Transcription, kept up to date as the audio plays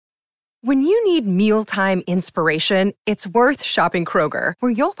When you need mealtime inspiration, it's worth shopping Kroger,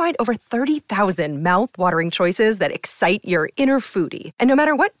 where you'll find over 30,000 mouth-watering choices that excite your inner foodie. And no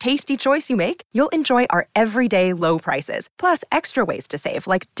matter what tasty choice you make, you'll enjoy our everyday low prices, plus extra ways to save,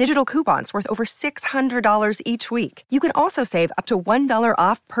 like digital coupons worth over $600 each week. You can also save up to $1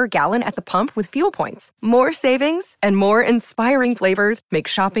 off per gallon at the pump with fuel points. More savings and more inspiring flavors make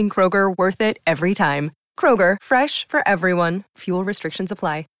shopping Kroger worth it every time. Kroger, fresh for everyone. Fuel restrictions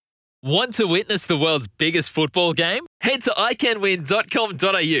apply. Want to witness the world's biggest football game? Head to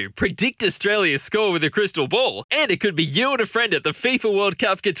iCanWin.com.au, predict Australia's score with a crystal ball, and it could be you and a friend at the FIFA World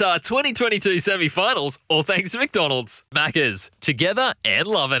Cup Qatar 2022 semi-finals, all thanks to McDonald's. Maccas, together and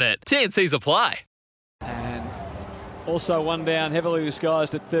loving it. TNCs apply. And also one down, heavily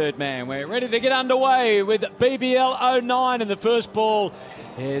disguised at third man. We're ready to get underway with BBL 09, and the first ball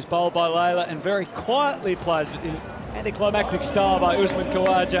is bowled by Layla and very quietly played in anticlimactic style by Usman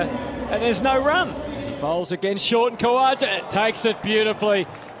Khawaja, and there's no run. As he bowls again, short, and Khawaja takes it beautifully.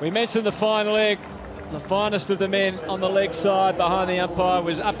 We mentioned the fine leg. The finest of the men on the leg side behind the umpire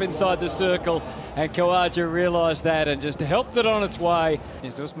was up inside the circle, and Khawaja realised that and just helped it on its way.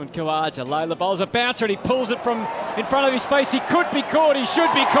 Here's Usman Khawaja. Layla bowls a bouncer and he pulls it from in front of his face. He could be caught. He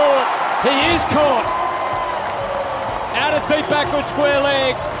should be caught. He is caught. Out of deep backward square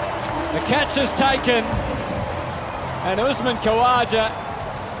leg. The catch is taken. And Usman Khawaja,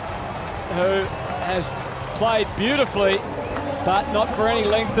 who has played beautifully, but not for any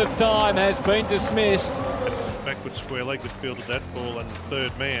length of time, has been dismissed. Backward square leg that fielded that ball and the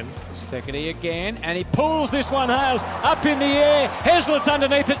third man. Steketee again, and he pulls this one, Hales, up in the air. Hazlett's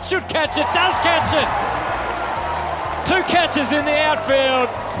underneath it, should catch it, does catch it! Two catches in the outfield.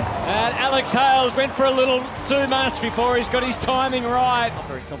 And Alex Hales went for a little too much before he's got his timing right.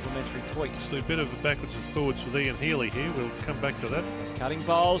 Very complimentary tweet. So a bit of a backwards and forwards with Ian Healy here. We'll come back to that. It's cutting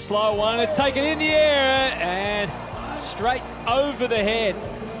bowl, slow one. It's taken in the air and straight over the head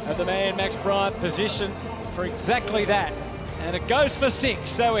of the man Max Bryant, position for exactly that. And it goes for 6.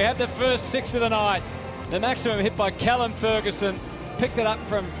 So we have the first 6 of the night. The maximum hit by Callum Ferguson. Picked it up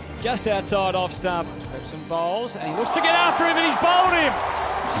from just outside off stump. Grab some bowls and he looks to get after him, and he's bowled him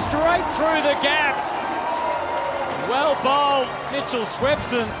straight through the gap. Well bowled, Mitchell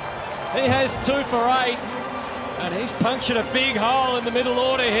Swepson. He has 2 for 8, and he's punctured a big hole in the middle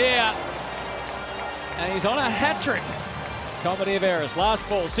order here. And he's on a hat-trick. Comedy of errors. Last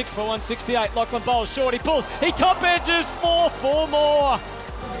ball, 6 for 168. Lachlan bowls short, he pulls, he top edges, 4 more.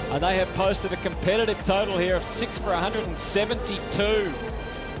 And they have posted a competitive total here of 6 for 172.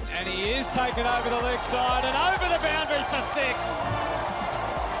 And he is taken over the leg side and over the boundary for 6.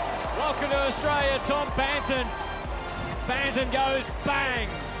 Welcome to Australia, Tom Banton. Banton goes bang.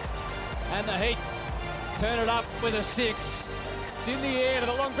 And the Heat turn it up with a 6. It's in the air to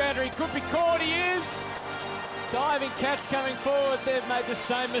the long boundary. Could be caught. He is. Diving catch coming forward. They've made the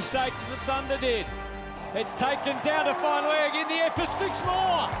same mistake that the Thunder did. It's taken down to fine leg in the air for 6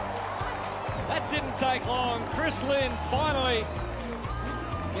 more. That didn't take long. Chris Lynn finally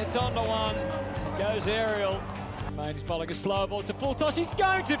gets onto one. Goes aerial. He's bowling a slow ball. It's a full toss. He's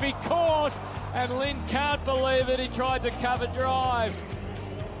going to be caught. And Lynn can't believe it. He tried to cover drive.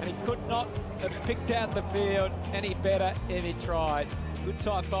 And he could not have picked out the field any better if he tried. Good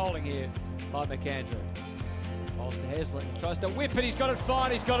tight bowling here by McAndrew. Bowls to Hazlett. Tries to whip it. He's got it fine.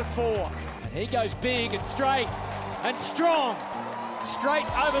 He's got it 4. And he goes big and straight and strong. Straight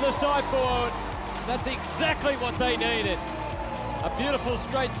over the sideboard. That's exactly what they needed. A beautiful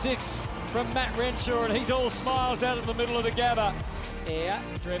straight 6 from Matt Renshaw, and he's all smiles out of the middle of the gather. Air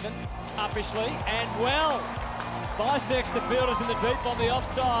driven uppishly and well. Bisects the fielders in the deep on the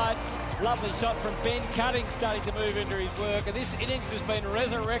offside. Lovely shot from Ben Cutting, starting to move into his work, and this innings has been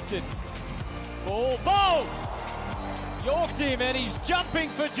resurrected. Ball, yorked him, and he's jumping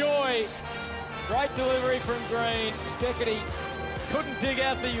for joy. Great delivery from Green. Steketee couldn't dig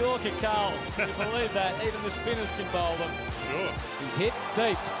out the Yorker, Carl. Can you believe that? Even the spinners can bowl them. Sure. He's hit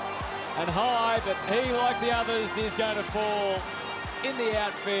deep and high, but he, like the others, is going to fall in the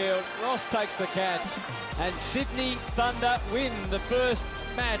outfield. Ross takes the catch, and Sydney Thunder win the first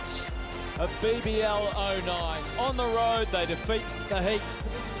match of BBL 09. On the road, they defeat the Heat.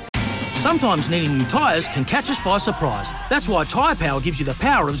 Sometimes needing new tyres can catch us by surprise. That's why Tyre Power gives you the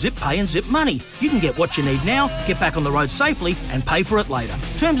power of Zip Pay and Zip Money. You can get what you need now, get back on the road safely, and pay for it later.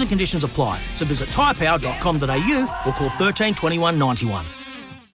 Terms and conditions apply. So visit tyrepower.com.au or call 13 21 91.